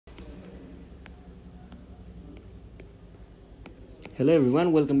Hello everyone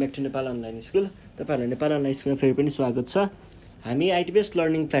welcome back to Nepal online school. तपाईहरुलाई Nepal online स्कुलमा फेरि पनि स्वागत छ। हामी आईटी बेस्ड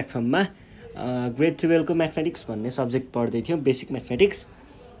लर्निङ प्लेटफर्ममा ग्रेड 12 को म्याथमेटिक्स भन्ने सब्जेक्ट पढ्दै थियौं, बेसिक म्याथमेटिक्स।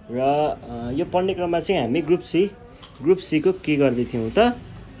 र यो पढ्ने क्रममा चाहिँ हामी ग्रुप सी को के गर्दै थियौं त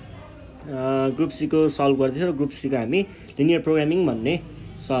ग्रुप सी को सल्भ गर्दै थियौं र ग्रुप सी को हामी लिनियर प्रोग्रामिङ भन्ने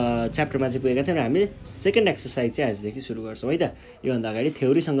च्याप्टरमा चाहिँ पुगेका थियौं र हामी सेकेन्ड एक्सरसाइज चाहिँ आजदेखि सुरु गर्छौं है त। यो भन्दा अगाडि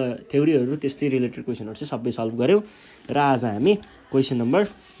थ्योरीहरु त्यस्तै रिलेटेड क्वेशनहरु चाहिँ सबै सल्भ गर्यौं र आज हामी क्वेशन नम्बर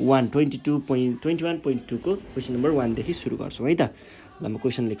 21.2 को क्वेशन नम्बर 1 देखि सुरु गर्छौं है त। ल म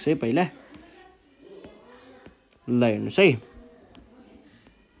क्वेशन लेख्छु है पहिला। ल हेर्नुस् है।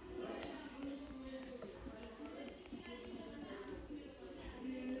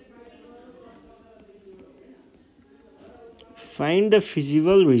 Find the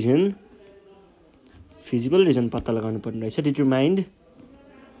feasible reason पत्ता लगाउनु पर्ने रहेछ।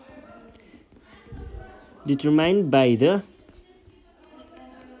 determined by the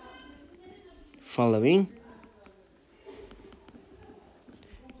following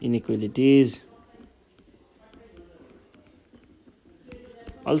inequalities.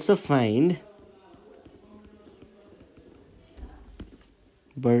 Also find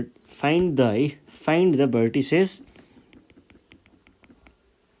the vertices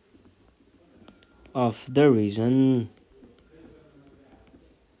of the region.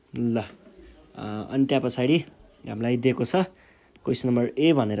 ल अनि त्यहाँ पछाडी हामीलाई दिएको छ क्वेशन नम्बर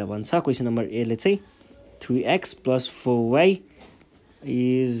ए भनेर भन्छ। क्वेशन नम्बर ए ले चाहिँ 3x + 4y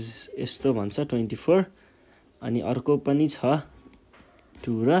इज यस्तो भन्छ 24 अनि अर्को पनि छ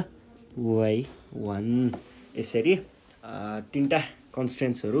 2 र y 1। यसरी तीनटा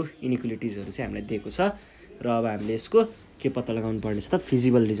कन्स्ट्रेन्ट्सहरु इनइक्वालिटिजहरु चाहिँ हामीलाई दिएको छ र अब हामीले यसको के पत्ता लगाउनु पर्ने छ त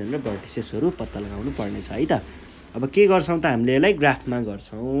फिजिबल रिजन र भर्टिसेसहरु पत्ता लगाउनु पर्ने छ है त। अब के गर्छौं त हामीले यसलाई ग्राफमा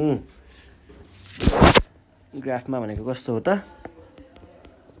गर्छौं। ग्राफमा भनेको कस्तो हो त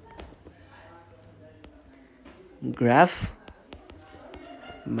ग्राफमा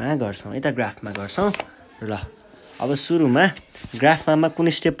गर्छौं है त। ग्राफमा गर्छौं। ल अब सुरुमा ग्राफमा कुन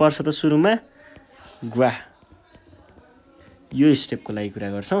स्टेप पर्छ त सुरुमा यो स्टेपको लागि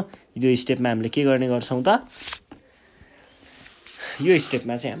कुरा गर्छौं। यो स्टेपमा हामीले के गर्ने गर्छौं त यो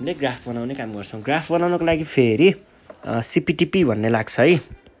स्टेपमा चाहिँ हामीले ग्राफ बनाउने काम गर्छौं। ग्राफ बनाउनको लागि फेरि सीपीटीपी भन्ने लाग्छ है।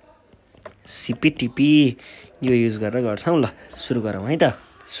 सीपीटीपी यो युज गरेर गर्छौं। ल सुरु गरौँ है त।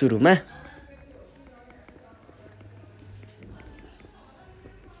 सुरुमा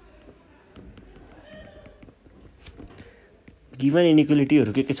गिवन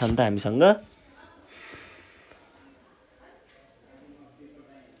इनइक्वालिटीहरु के छन् त हामीसँग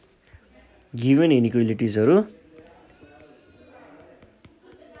गिवन इनइक्वालिटीजहरु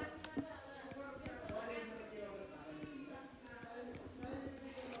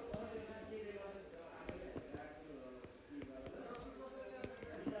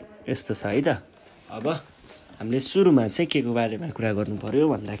यस्तो छ है त। अब हामीले सुरुमा चाहिँ के को बारेमा कुरा गर्नु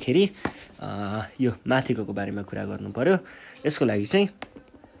पर्यो भन्दाखेरि यो माथिको बारेमा कुरा गर्नु पर्यो। यसको लागि चाहिँ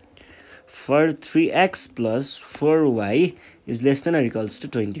for 3x + 4y is less than or equals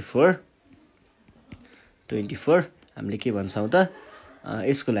to 24 हामीले के भन्छौं त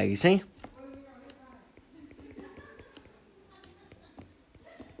यसको लागि चाहिँ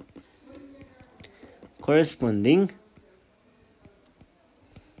corresponding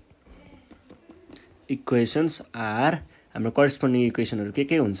equations are हाम्रो corresponding equationहरु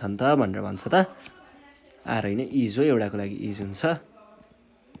के हुन्छन् त भनेर भन्छ त आर हैन इज हो। एउटाको लागि इज हुन्छ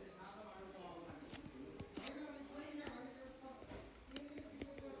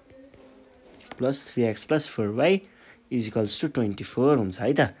 +3x + 4y = 24 हुन्छ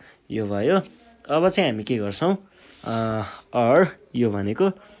है त। यो भयो। अब चाहिँ हामी के गर्छौं or यो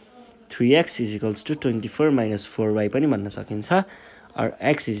भनेको 3x = 24 - 4y पनि भन्न सकिन्छ or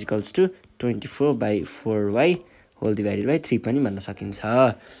x = 24/4y / 3 पनि भन्न सकिन्छ।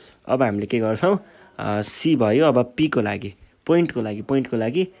 अब हामीले के गर्छौं c भयो। अब p को लागि पोइन्टको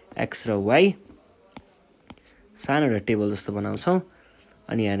लागि x र y सानो र टेबल जस्तो बनाउँछौं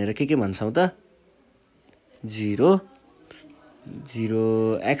अनि यहाँनेर के भन्छौं त 0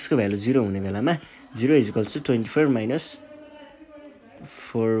 x को भ्यालु 0 हुने बेलामा 0 = 24 -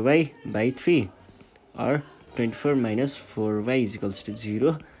 4y/3 or 24 - 4y =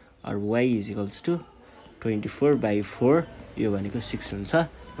 0 or y = 24/4 यो भनेको 6 हुन्छ।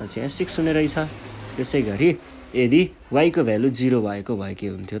 म चाहिँ यहाँ 6 हुने रहेछ। त्यसैगरी यदि y को भ्यालु 0 भएको भए के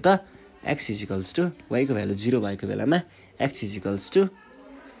हुन्थ्यो त x = y को भ्यालु 0 भएको बेलामा x = 24 -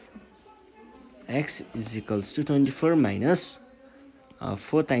 4 ×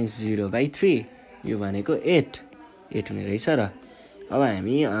 0/3 यो भनेको 8 हुने रहेछ। र अब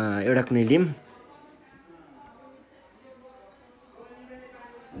हामी एउटा कुनै लिम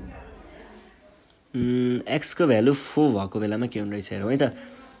x को भ्यालु 4 भएको बेलामा के हुने रहेछ हेरौँ है त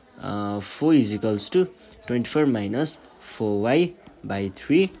 4 is equals to 24 minus 4y by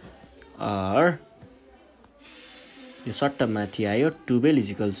 3 or यो सट्ट माथि आयो 12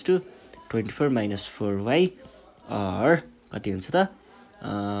 is equals to 24 minus 4y or कति हुन्छ त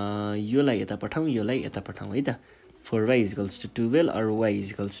योलाई यता पठाउँ योलाई यता पठाउँ है त 4y इज इक्वल्स टु 12 और y इज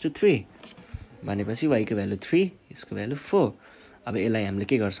इक्वल्स टु 3 भनेपछि y को भ्यालु 3 यसको भ्यालु 4 अब यसलाई हामीले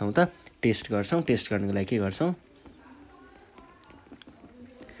के गर्छौं त टेस्ट गर्छौं टेस्ट गर्नको लागि के गर्छौं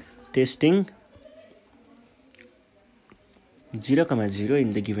testing 0,0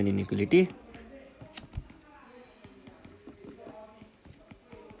 in the given inequality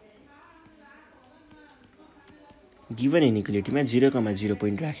given इनिक्वालिटीमा 0,0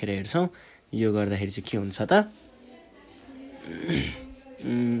 point राखेर हेर्छौं यो गर्दाखेरि चाहिँ के हुन्छ त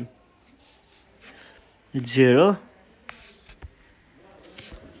 0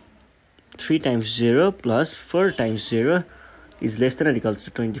 3 times 0 plus 4 times 0 is less than or equals to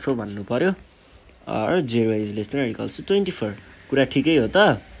 24 भन्नु पर्यो or 0 is less than or equals to 24 कुरा ठिकै हो त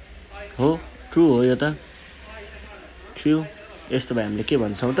हो ट्रु हो यो त ट्रु यस्तो भए हामीले के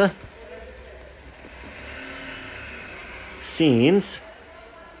भन्छौं त since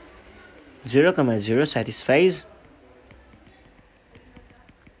 0,0 satisfies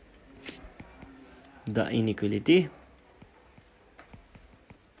the inequality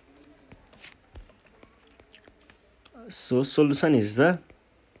so solution is the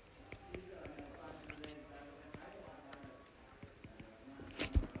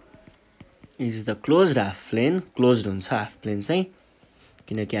closed half plane closed हुन्छ half plane चाहिँ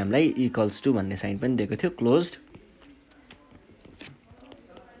किनकि हामीलाई equals to भन्ने साइन पनि दिएको थियो closed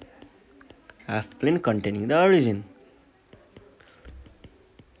half plane containing the origin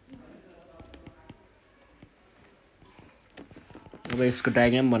अब यसको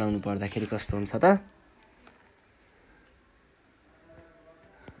डायग्राम बनाउनु पर्दाखेरि कस्तो हुन्छ त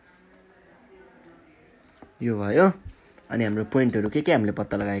यो भयो अनि हाम्रो पोइन्टहरु के हामीले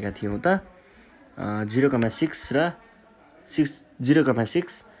पत्ता लगाएका थियौं त 0,6 र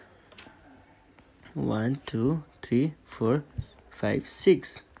 0,6 1 2 3 4 5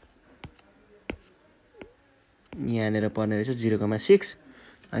 6 यहाँनेर पर्ने रहेछ 0,6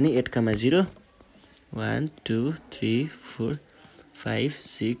 अनि 8,0 1 2 3 4 5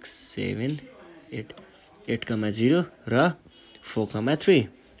 6 7 8 8,0 र 4,3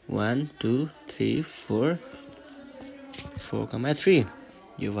 1 2 3 4 4,3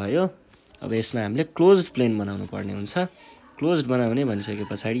 यो भयो अब यसमा हामीले क्लोज्ड प्लेन बनाउनु पर्ने हुन्छ क्लोज्ड बनाउने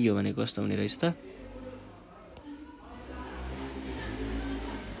भनिसकेपछि यो भनेको कस्तो हुने रहेछ त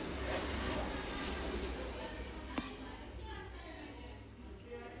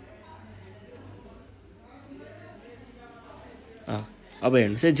अब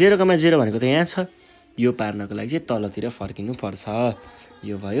हेर्नुस् है 0,0 भनेको त यहाँ छ यो पार्नको लागि चाहिँ तलतिर फर्किनु पर्छ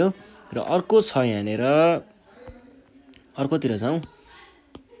यो भयो र अर्को छ यहाँनेर अर्कोतिर जाउँ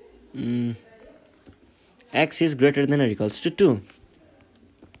x is greater than or equals to 2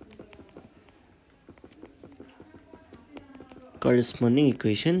 corresponding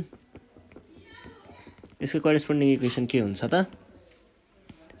equation यसको corresponding equation के हुन्छ त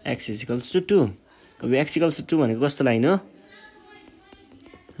x is equals to 2 अब x equals to 2 भनेको कस्तो लाइन हो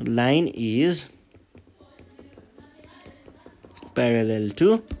line is parallel to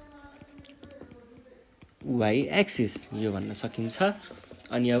y axis यो भन्न सकिन्छ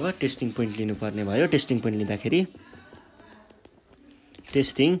अनि अब टेस्टिङ पोइन्ट लिनु पर्ने भयो टेस्टिङ पोइन्ट लिँदाखेरि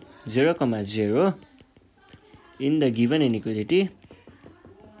testing 0,0 in the given inequality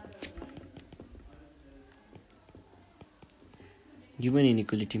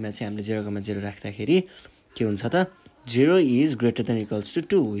मा चाहिँ हामीले 0,0 राख्दाखेरि के हुन्छ त 0 is greater than or equals to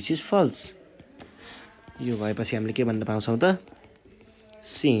 2 which is false यो भएपछि हामीले के भन्न पाउँछौं त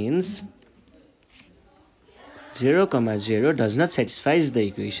since 0,0 does not satisfies the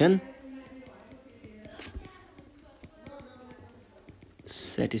equation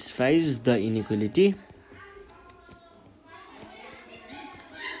satisfies the inequality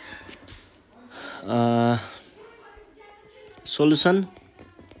solution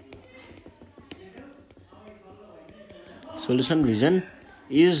region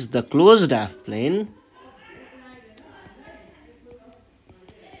is the closed half plane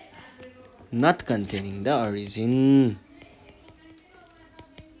not containing the origin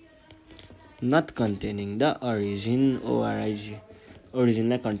ORIG origin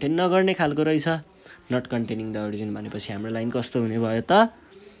लाई content नगर्ने खालको रहेछ not containing the origin भनेपछि हाम्रो लाइन कस्तो हुने भयो त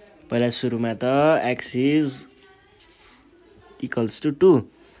पहिला सुरुमा त x is equals to 2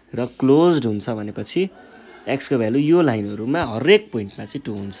 र क्लोज्ड हुन्छ भनेपछि x को भ्यालु यो लाइनहरुमा हरेक पोइन्टमा चाहिँ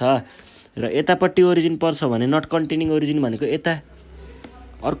 2 हुन्छ र यतापट्टि ओरिजिन पर्छ भने नट कन्टेनिङ ओरिजिन भनेको यता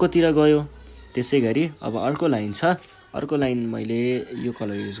अर्कोतिर गयो। त्यसै गरी अब अर्को लाइन छ, अर्को लाइन मैले यो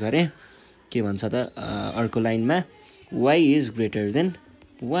कलर युज गरेँ। के भन्छ त अर्को लाइनमा y इज ग्रेटर देन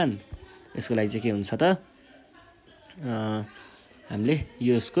 1। यसको लागि चाहिँ के हुन्छ त हामीले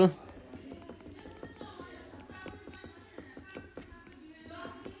यो यसको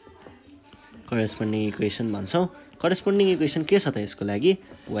करेस्पोन्डिङ इक्वेसन भन्छौँ। करेस्पोन्डिङ इक्वेसन के छ त यसको लागि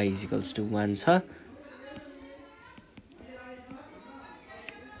y इज इक्वल्स टु 1 छ।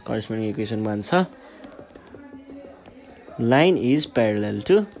 करेस्पोन्डिङ इक्वेसन 1 छ। Line is parallel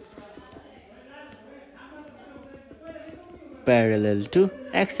to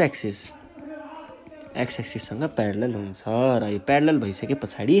x axis, x एक्सिससँग parallel हुन्छ। र यो प्यारलल भइसके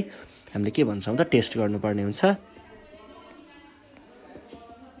पछाडि हामीले के भन्छौँ त टेस्ट गर्नुपर्ने हुन्छ।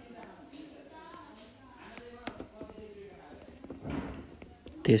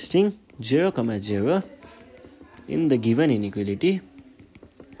 Testing 0,0 in the given inequality,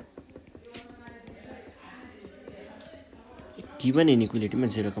 given इनिक्वालिटीमा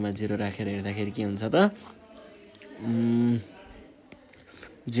 0,0 राखेर हेर्दाखेरि के हुन्छ त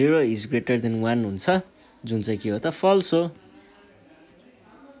 0 इज ग्रेटर देन 1 हुन्छ, जुन चाहिँ के हो त फल्स हो।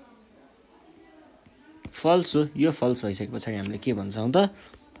 फल्स हो, यो फल्स भइसके पछाडि हामीले के भन्छौँ त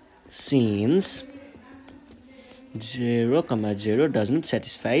since 0,0 does not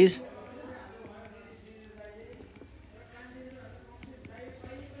satisfies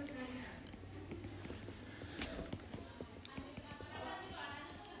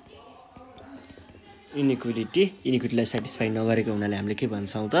इनिक्वालिटीलाई satisfy नगरेको हुनाले हामीले के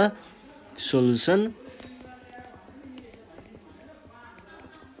भन्छौँ त solution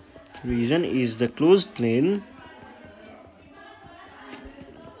reason is the closed plain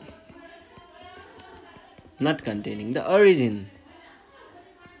not containing the origin.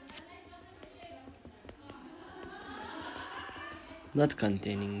 Not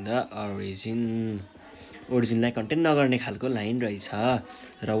containing the origin. ओरिजिनलाई content नगर्ने खालको लाइन रहेछ।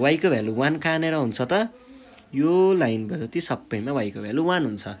 र y को भ्यालु 1 कहाँनेर हुन्छ त यो लाइन जति सबैमा y को भ्यालु 1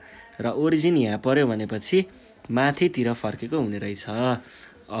 हुन्छ। र ओरिजिन यहाँ पर्यो भनेपछि माथितिर फर्केको हुने रहेछ।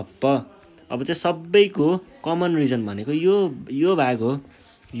 अब चाहिँ सबैको कमन रिजन भनेको यो भाग हो।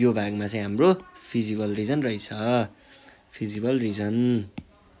 यो भागमा चाहिँ हाम्रो फिजिबल रिजन रहेछ। फिजिबल रिजन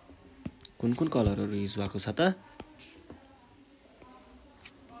कुन कलरहरू युज भएको छ त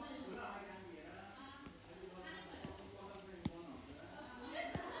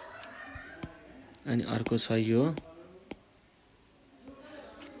अनि अर्को छ यो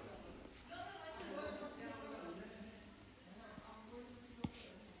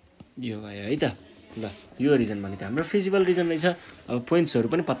भयो है त। ल यो रिजन भनेको हाम्रो फिजिबल रिजन रहेछ। अब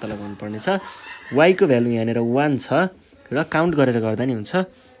पोइन्ट्सहरू पनि पत्ता लगाउनु पर्ने छ। y को भ्यालु यहाँनिर 1 छ र काउन्ट गरेर गर्दा नि हुन्छ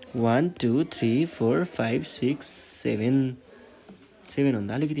 1 2 3 4 5 6 7 7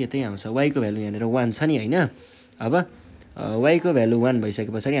 भन्दा अलिकति यतै आउँछ। y को भ्यालु यहाँनिर 1 छ नि हैन। अब y को भ्यालु 1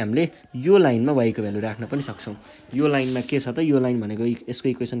 भइसके पछाडि हामीले यो लाइनमा y को भ्यालु राख्न पनि सक्छौँ। यो लाइनमा के छ त यो लाइन भनेको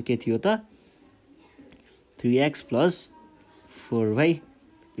यसको इक्वेसन के थियो त 3x + 4y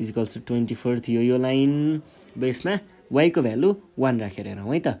 = 24 थियो। यो लाइन बेसमा y को भ्यालु 1 राखेर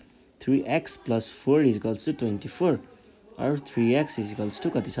हेरौँ है त। 3x + 4 = 24 और 3x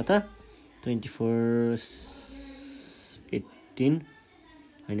 = कति छ त 24 18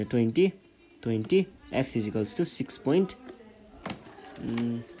 हैन 20 20 x = 6.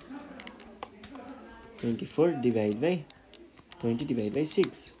 24 / 20 /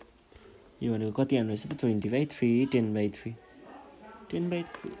 6 यो भनेको कति आउने रहेछ त 20/3 10/3 10/3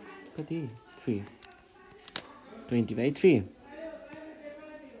 कति 3 20/3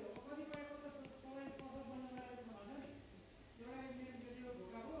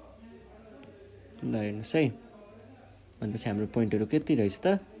 ल हेर्नुहोस् है। भनेपछि हाम्रो पोइन्टहरू कति रहेछ त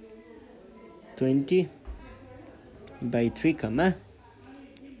 20/3,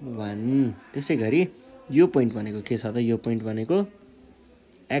 1। त्यसै गरी यो पोइन्ट भनेको के छ त यो पोइन्ट भनेको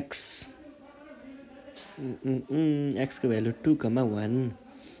x को भ्यालु 2,1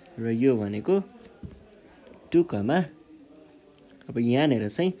 र यो भनेको 2, अब यहाँनिर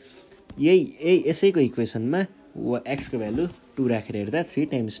चाहिँ यसैको इक्वेसनमा x को भ्यालु 2 राखेर हेर्दा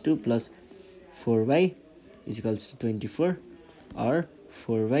 3 × 2 + 4y = 24 और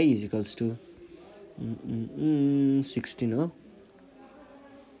 4y = 16 हो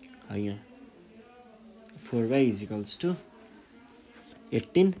हैन 4y =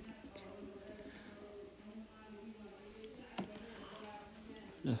 18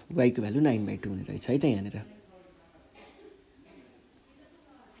 y को भ्यालु 9/2 हुने रहेछ है त यहाँनिर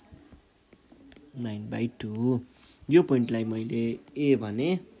 9/2। यो पोइन्टलाई मैले a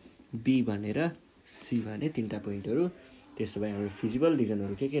भने B भनेर C भने तीनटा पोइन्टहरु त्यसो भए हाम्रो फिजिबल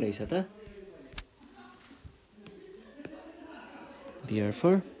रिजनहरु के रहेछ त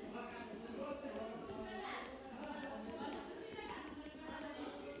Therefore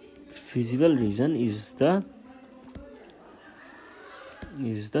feasible reason is the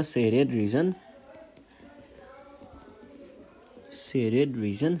shaded region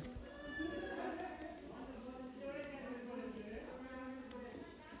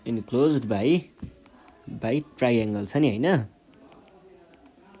enclosed by triangle छ नि हैन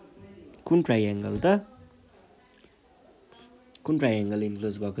कुन ट्रायंगल त कुन ट्रायंगल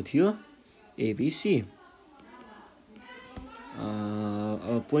इन्क्लोज भएको थियो ABC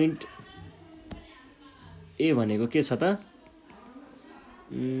पोइन्ट A भनेको के छ त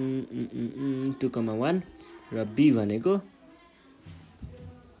 2,1 र B भनेको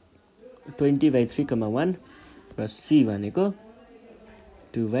 20/3,1 र C भनेको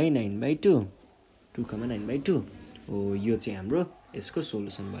 2/9/2 2,9/2 हो यो चाहिँ हाम्रो यसको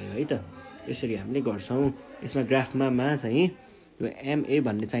सोलुसन भयो है त यसरी हामीले गर्छौं यसमा ग्राफमा चाहिँ यो MA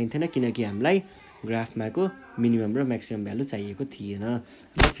भन्ने चाहिन्थेन किनकि हामीलाई ग्राफमाको मिनिमम र म्याक्सिमम भ्यालु चाहिएको थिएन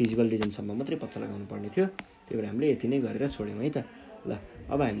हामीले फिजिबल रिजन सम्म मात्रै पत्ता लगाउनु पर्ने थियो त्यही भएर हामीले यति नै गरेर छोड्यौं है त ल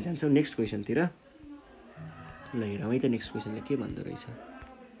अब हामी जान्छौं नेक्स्ट क्वेशन तिर ल हेरौँ है त नेक्स्ट क्वेशनले के भन्दो रहेछ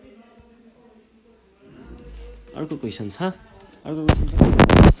अर्को क्वेशन छ अर्को क्वेशन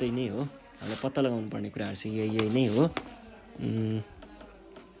त्यस्तै नै हो हामीले पत्ता लगाउनु पर्ने कुराहरु चाहिँ यही नै हो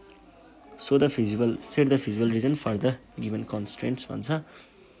set the feasible reason for the given constraints भन्छ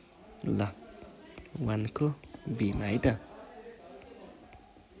ल 1 को B मा है त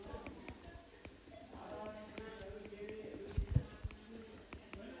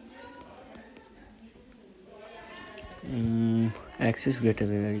x is greater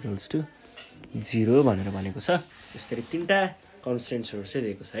than or equals to 0 भनेर भनेको छ यसरी तीनटा कन्स्ट्रेन्ट्सहरु चाहिँ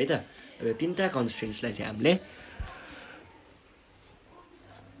दिएको छ है त अब यो तीनटा कन्स्ट्रेन्ट्सलाई चाहिँ हामीले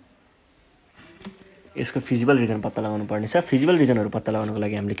यसको फिजिबल रिजन पत्ता लगाउनु पर्ने छ फिजिबल रिजनहरु पत्ता लगाउनको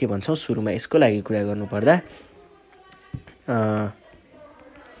लागि हामीले के भन्छौं सुरुमा यसको लागि कुरा गर्नु पर्दा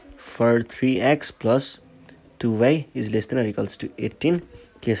for 3x plus 2y is less than or equals to 18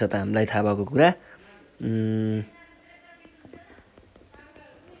 के छ त हामीलाई थाहा भएको कुरा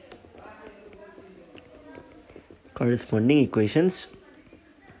corresponding equation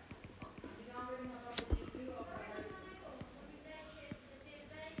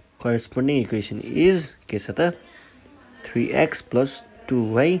is के छ त 3x plus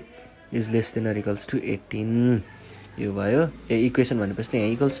 2y is less than or equals to 18 यो भयो इक्वेसन भनेपछि यहाँ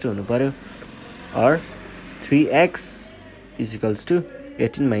इक्वल्स टु हुनु पर्यो or 3x is equals to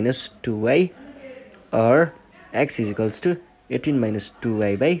 18 minus 2y or x is equals to 18 minus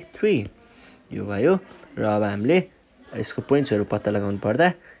 2y by 3 यो भयो र अब हामीले यसको पोइन्ट्सहरु पत्ता लगाउनु पर्दा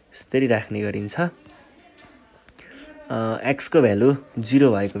यसरी राख्ने गरिन्छ x को भ्यालु 0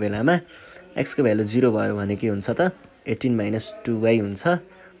 भएको बेलामा x को भ्यालु 0 भयो भने के हुन्छ त 18 minus 2y हुन्छ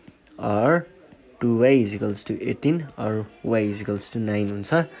or 2y is equals to 18 or y is equals to 9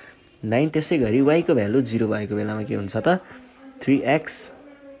 हुन्छ 9 त्यसैगरी y को भ्यालु 0 भएको बेलामा के हुन्छ त 3x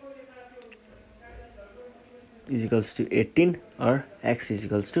is equals to 18 or x is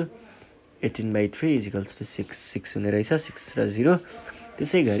equals to 18 by 3 is equals to 6 हुने रहेछ 6 र 0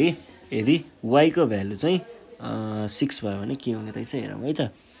 त्यसैगरी यदि y को भ्यालु चाहिँ 6 भयो भने के हुने रहेछ हेरौँ है त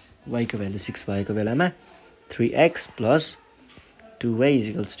y को भ्यालु 6 भएको बेलामा 3x plus 2y is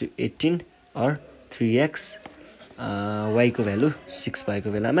equals to 18 or 3x y को भ्यालु 6 भएको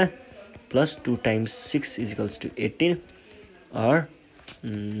बेलामा plus 2 times 6 is equals to 18 or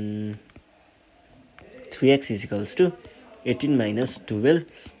 3x is equals to 18 minus 12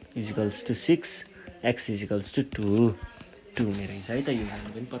 is equals to 6 x is equals to 2 हुने रहेछ है त यो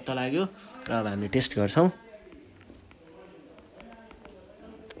भ्यालु पनि पत्ता लाग्यो र अब हामीले टेस्ट गर्छौं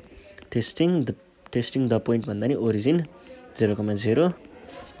testing the point भन्दा नि origin 0,0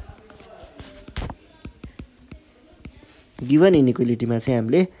 given inequality मा चाहिँ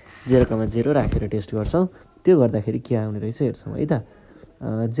हामीले 0,0 राखेर टेस्ट गर्छौं त्यो गर्दाखेरि के आउने रहेछ हेर्छौं है त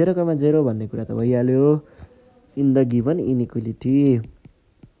 0,0 भन्ने कुरा त भइहाल्यो in the given inequality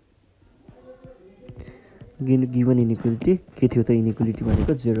के थियो त inequality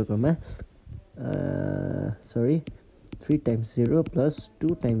भनेको 3 times 0 plus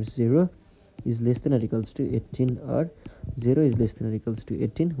 2 times 0 is less than or equals to 18 or 0 is less than or equals to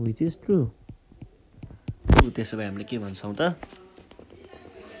 18 which is true त्यसो भए हामीले के भन्छौं त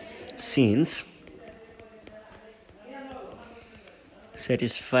since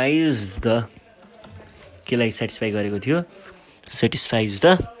satisfies the के लाई satisfy गरेको थियो satisfies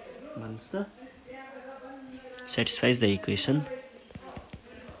the equation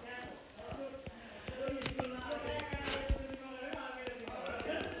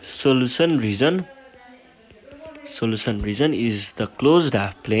solution region is the closed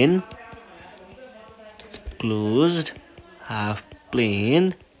half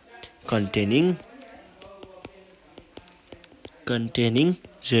plane containing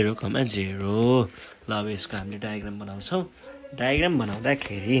 0, 0। ल अब यसको हामीले डायग्राम बनाउँछौँ। डायग्राम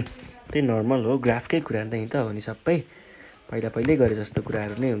बनाउँदाखेरि त्यही नर्मल हो, ग्राफकै कुरा नै त हो नि, सबै पहिल्यै गरे जस्तो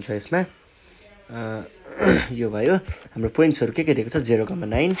कुराहरू नै हुन्छ यसमा। यो भयो हाम्रो पोइन्ट्सहरू के दिएको छ 0,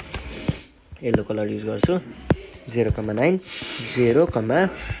 9 येलो कलर युज गर्छु 0, 9 0,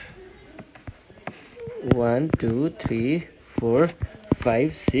 1 2 3 4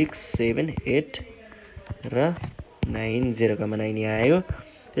 5 6 7 8 र 9 0, 9 यहाँ आयो।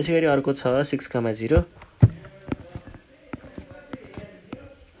 त्यसैगरी अर्को छ 6, 0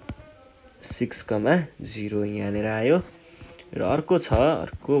 6, 0 यहाँनिर आयो र अर्को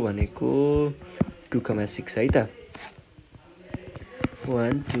भनेको 2, 6 है त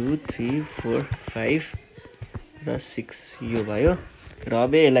 1 2 3 4 5 र 6 यो भयो र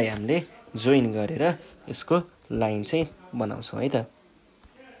अब यसलाई हामीले जोइन गरेर यसको लाइन चाहिँ बनाउँछौँ है त।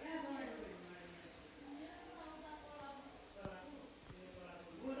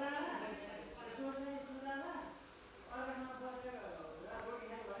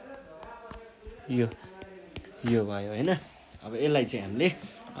 यो भयो हैन। अब यसलाई चाहिँ हामीले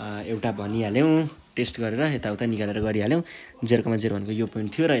एउटा भनिहाल्यौँ, टेस्ट गरेर यताउता निकालेर गरिहाल्यौँ। 0, 0 भनेको यो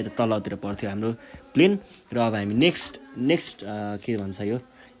पोइन्ट थियो र यता तलतिर पर्थ्यो हाम्रो प्लेन। र अब हामी नेक्स्ट के भन्छ यो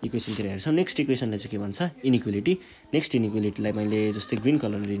इक्वेसनतिर हेर्छौँ। नेक्स्ट इक्वेसनले चाहिँ के भन्छ इनइक्वालिटी। नेक्स्ट इनइक्वालिटीलाई मैले जस्तै ग्रिन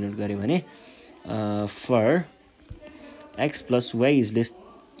कलरले डिनोट गरेँ भने for x + y is lace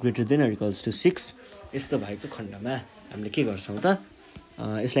greater than or equals to 6 यस्तो भएको खण्डमा हामीले के गर्छौँ त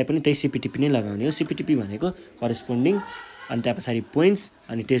यसलाई पनि त्यही CPTP नै लगाउने हो। CPTP भनेको करेस्पोन्डिङ, अनि त्यहाँ पछाडि पोइन्ट्स,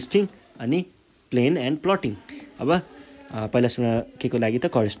 अनि टेस्टिङ, अनि प्लेन एन्ड प्लटिङ। अब पहिला सुरु के को लागि त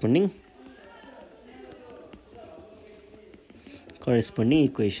करेस्पोन्डिङ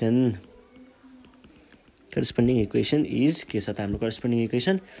इक्वेसन इज के छ त हाम्रो करेस्पोन्डिङ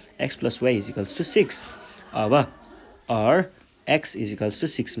इक्वेसन x + y = 6। अब or x =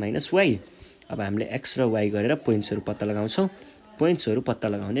 6 - y। अब हामीले x र y गरेर पोइन्ट्सहरू पत्ता लगाउँछौँ। पोइन्ट्सहरू पत्ता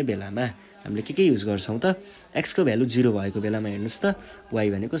लगाउने बेलामा हामीले के युज गर्छौँ त x को भ्यालु 0 भएको बेलामा हेर्नुस् त y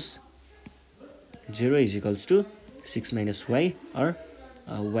भनेको 0 = 6 - y or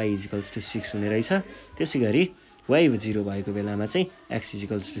y = 6 हुने रहेछ। त्यसैगरी y 0 भएको बेलामा चाहिँ x =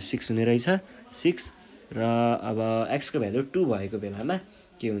 6 हुने रहेछ 6 र अब x को भ्यालु 2 भएको बेलामा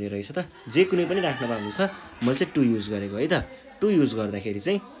के हुने रहेछ त जे कुनै पनि राख्न पाउनुहुन्छ। मैले चाहिँ 2 युज गरेको है त। 2 युज गर्दाखेरि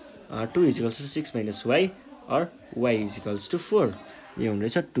चाहिँ 2 = 6 - y or y = 4 यो हुने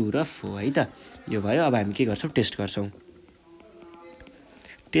रहेछ 2 र 4 है त। यो भयो। अब हामी के गर्छौँ टेस्ट गर्छौँ।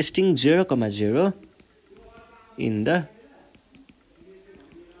 टेस्टिङ 0, 0 इन द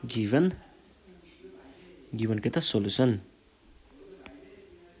गिवन के त सोलुसन।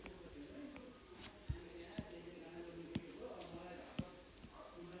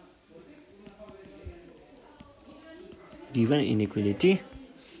 गिवन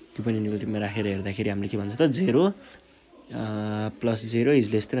इनइक्वालिटीमा राखेर हेर्दाखेरि हामीले के भन्छ त 0 + 0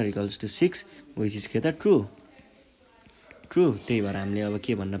 is less than or equals to 6 which is के त ट्रु। त्यही भएर हामीले अब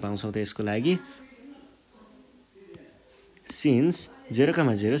के भन्न पाउँछौँ त यसको लागि since 0,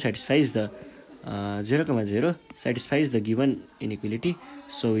 0 satisfies the given inequality,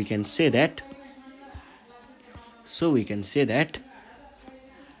 so we can say that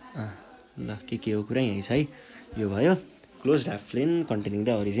ल के हो कुरा यही छ है। यो भयो closed half plain containing the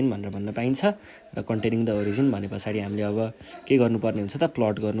origin भनेर भन्न पाइन्छ। र कन्टेनिङ द ओरिजिन भने पछाडि हामीले अब के गर्नुपर्ने हुन्छ त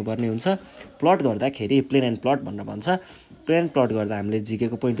प्लट गर्नुपर्ने हुन्छ। प्लट गर्दाखेरि प्लेन एन्ड प्लट भनेर भन्छ। प्लेन प्लट गर्दा हामीले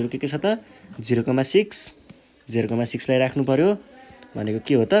जिकेको पोइन्टहरू के छ त 0, 6 लाई राख्नु पर्यो भनेको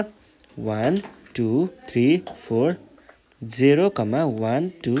के हो त 1 2 3 4 0, 1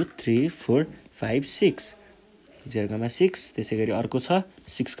 2 3 4 5 6 0, 6। त्यसैगरी अर्को छ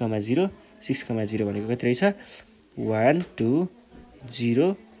 6, 0 भनेको कति रहेछ 1 2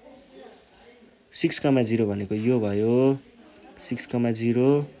 0 6, 0 भनेको यो भयो 6,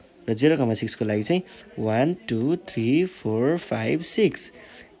 0 र 0, 6 को लागि चाहिँ 1 2 3 4 5 6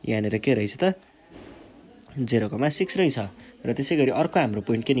 यहाँनिर के रहेछ त 0, 6 रहेछ। र त्यसैगरी अर्को हाम्रो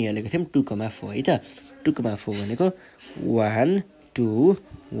पोइन्ट के निकालेको थियौँ 2, 4 है त। 2, 4 भनेको 1 2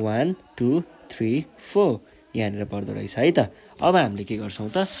 1 2 3 4 यहाँनिर पर्दो रहेछ है त। अब हामीले के गर्छौँ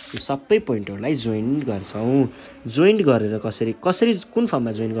त यो सबै पोइन्टहरूलाई जोइन गर्छौँ। जोइन गरेर कसरी कुन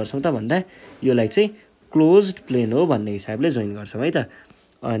फर्ममा जोइन गर्छौँ त भन्दा योलाई चाहिँ क्लोज्ड प्लेन हो भन्ने हिसाबले जोइन गर्छौँ है त।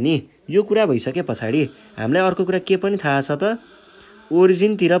 अनि यो कुरा भइसके पछाडि हामीलाई अर्को कुरा के पनि थाहा छ त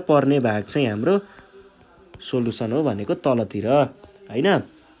ओरिजिनतिर पर्ने भाग चाहिँ हाम्रो सोलुसन हो भनेको तलतिर हैन।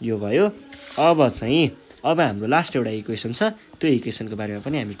 यो भयो। अब हाम्रो लास्ट एउटा इक्वेसन छ, त्यो इक्वेसनको बारेमा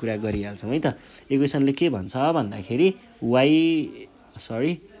पनि हामी कुरा गरिहाल्छौँ है त। इक्वेसनले के भन्छ भन्दाखेरि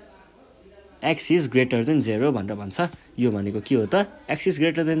x इज ग्रेटर देन 0 भनेर भन्छ। यो भनेको के हो त? x इज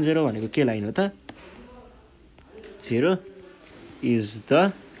ग्रेटर देन 0 भनेको के लाइन हो त? 0 is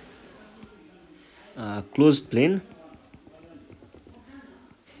the closed plain,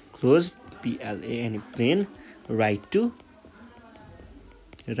 closed plain right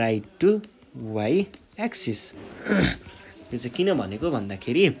to y axis. यो चाहिँ किन भनेको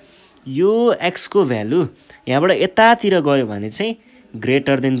भन्दाखेरि यो x को भ्यालु यहाँबाट यतातिर गयो भने चाहिँ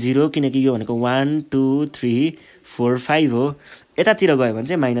ग्रेटर देन 0, किनकि यो भनेको 1 2 3 4 5 हो। यतातिर गयो भने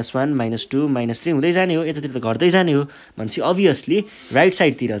चाहिँ -1 -2 -3 हुँदै जाने हो, यतातिर त घट्दै जाने हो भनेपछि अभियसली राइट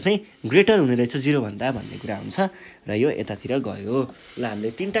साइडतिर चाहिँ ग्रेटर हुने रहेछ 0 भन्दा भन्ने कुरा हुन्छ र यो यतातिर गयो। ल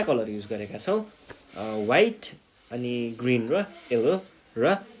हामीले तीनटा कलर युज गरेका छौँ, व्हाइट अनि ग्रीन र येलो, र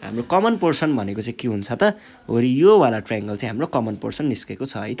हाम्रो कमन पोर्सन भनेको चाहिँ के हुन्छ त? यो वाला ट्रायंगल चाहिँ हाम्रो कमन पोर्सन निस्केको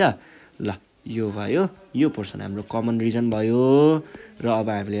छ है त। ल यो भयो, यो पोर्सन हाम्रो कमन रिजन भयो र अब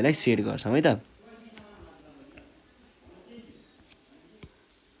हामीले यसलाई सेट गर्छौँ है त।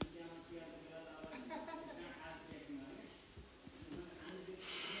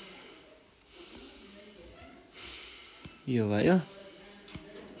 यो भयो।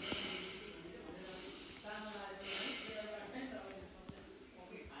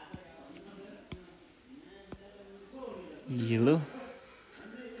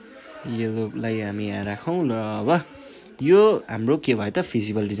 येलोलाई हामी यहाँ राखौँ र अब यो हाम्रो के भयो त?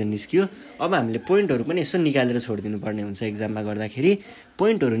 फिजिबल रिजन निस्कियो। अब हामीले पोइन्टहरू पनि यसो निकालेर छोडिदिनु पर्ने हुन्छ एक्जाममा गर्दाखेरि।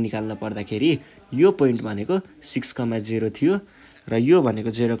 पोइन्टहरू निकाल्न पर्दाखेरि यो पोइन्ट भनेको 6,0 थियो र यो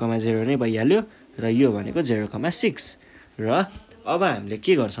भनेको 0,0 नै भइहाल्यो र यो भनेको 0,6 र अब हामीले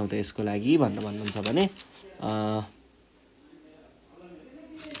के गर्छौँ त यसको लागि भनेर भन्नुहुन्छ भने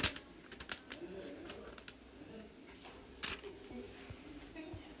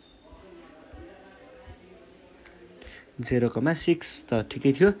 0,6 त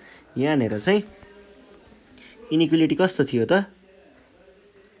ठिकै थियो। यहाँनिर चाहिँ इनिक्वालिटी कस्तो थियो त?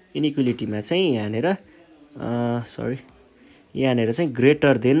 इनिक्वालिटीमा चाहिँ यहाँनिर चाहिँ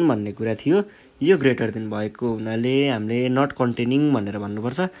ग्रेटर देन भन्ने कुरा थियो। यो ग्रेटर देन भएको हुनाले हामीले नट कन्टेनिङ भनेर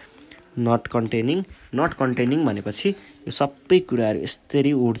भन्नुपर्छ। नट कन्टेनिङ भनेपछि यो सबै कुराहरू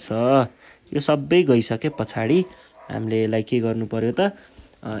यसरी उड्छ। यो सबै गइसके पछाडि हामीले यसलाई के गर्नु पर्यो त?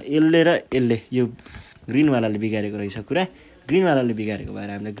 यसले यो ग्रीनवालाले बिगारेको रहेछ कुरा। ग्रीनवालाले बिगारेको भएर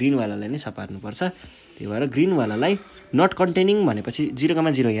हामीले ग्रीनवालालाई नै सपार्नुपर्छ। त्यही भएर ग्रीनवालालाई नट कन्टेनिङ भनेपछि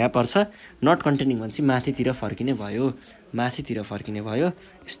 0,0 यहाँ पर्छ। नट कन्टेनिङ भनेपछि माथितिर फर्किने भयो,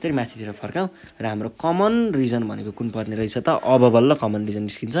 यस्तै माथितिर फर्काउँ र हाम्रो कमन रिजन भनेको कुन पर्ने रहेछ त? अब बल्ल कमन रिजन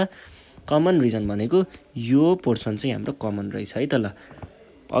निस्किन्छ। कमन रिजन भनेको यो पोर्सन चाहिँ हाम्रो कमन रहेछ है त। ल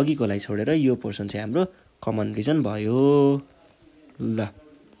अघिकोलाई छोडेर यो पोर्सन चाहिँ हाम्रो कमन रिजन भयो। ल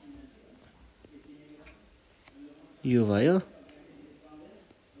यो भयो।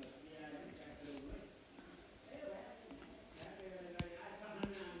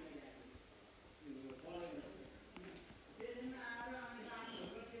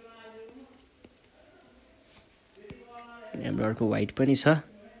 हाम्रो अर्को व्हाइट पनि छ।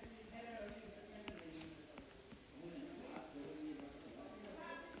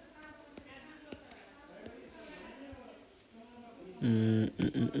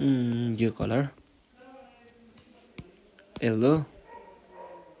 यो कलर येलो,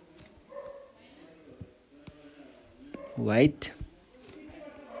 व्हाइट,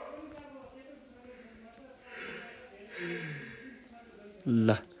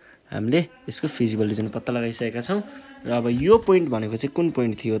 ल हामीले यसको फिजिबल रिजन पत्ता लगाइसकेका छौँ र अब यो पोइन्ट भनेको चाहिँ कुन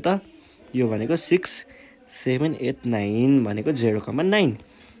पोइन्ट थियो त? यो भनेको 6, 7, 8, 9 भनेको 0,9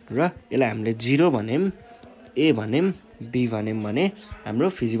 र यसलाई हामीले 0 भन्यौँ, A भन्यौँ, B भन्यौँ भने हाम्रो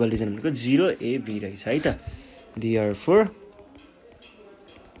फिजिबल रिजन भनेको 0AB रहेछ है त। Therefore,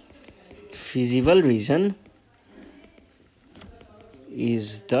 feasible reason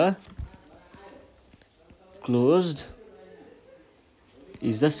is the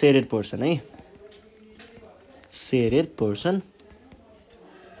shaded portion, है? Shaded portion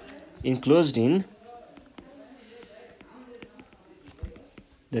enclosed in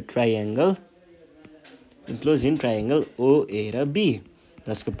the triangle, OA र B।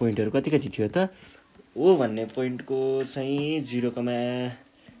 जसको पोइन्टहरु कति थियो त? O भन्ने पोइन्टको चाहिँ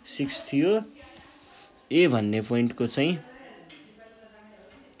 0,6 थियो, A भन्ने पोइन्टको चाहिँ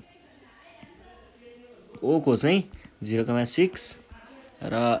O को चाहिँ 0,6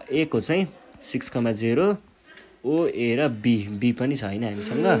 र A को चाहिँ 6,0, OA र B पनि छ हैन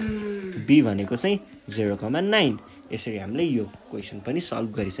हामीसँग। B भनेको चाहिँ 0,9। यसरी हामीले यो क्वेसन पनि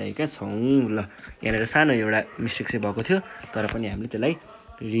सल्भ गरिसकेका छौँ। ल यहाँनिर सानो एउटा मिस्टेक चाहिँ भएको थियो तर पनि हामीले त्यसलाई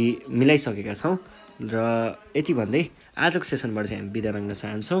मिलाइसकेका छौँ। र यति भन्दै आजको सेसनबाट चाहिँ हामी बिदा माग्न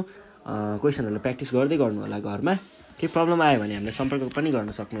चाहन्छौँ। क्वेसनहरूलाई प्र्याक्टिस गर्दै गर्नु होला घरमा। केही प्रब्लम आयो भने हामीलाई सम्पर्क पनि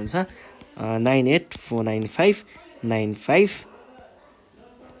गर्न सक्नुहुन्छ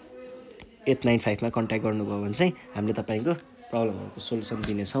 98495895 मा कन्ट्याक्ट गर्नुभयो भने चाहिँ हामीले तपाईँको प्रब्लमहरूको सोल्युसन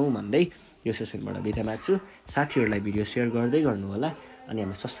दिनेछौँ भन्दै यो सेसनबाट बिदा माग्छु। साथीहरूलाई भिडियो सेयर गर्दै गर्नु होला अनि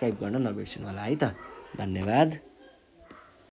हामीलाई सब्सक्राइब गर्न नबिर्सिनु होला है त। धन्यवाद।